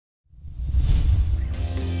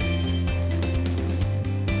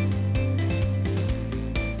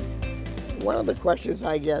One of the questions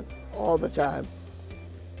I get all the time,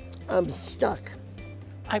 I'm stuck.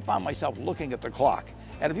 I found myself looking at the clock.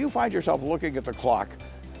 And if you find yourself looking at the clock,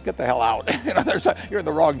 get the hell out. You're in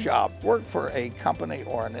the wrong job. Work for a company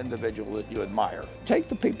or an individual that you admire. Take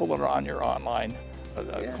the people that are on your online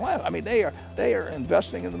class. I mean, they are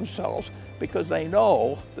investing in themselves because they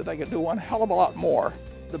know that they can do one hell of a lot more.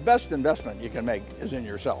 The best investment you can make is in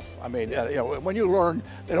yourself. I mean, when you learn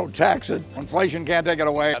they don't tax it, inflation can't take it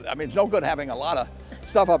away. I mean, it's no good having a lot of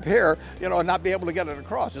stuff up here, and not be able to get it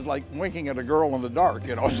across. It's like winking at a girl in the dark,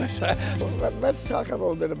 as they say. Well, let's talk a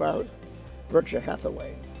little bit about Berkshire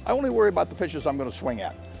Hathaway. I only worry about the pitches I'm going to swing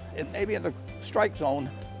at. It may be in the strike zone,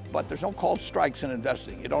 but there's no called strikes in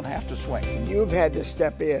investing. You don't have to swing. You've had to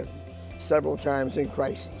step in several times in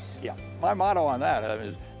crises. Yeah, my motto on that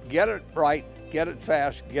is get it right, get it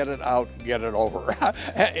fast, get it out, get it over,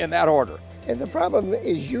 in that order. And the problem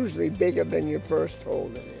is usually bigger than you first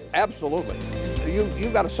told it is. Absolutely.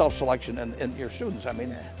 You've got a self-selection in your students. I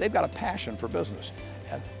mean, they've got a passion for business.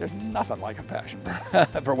 And there's nothing like a passion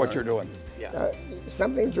for what you're doing. Yeah.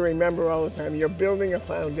 Something to remember all the time, you're building a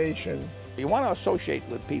foundation. You want to associate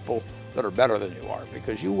with people that are better than you are,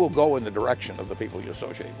 because you will go in the direction of the people you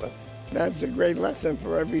associate with. That's a great lesson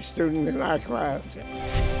for every student in our class.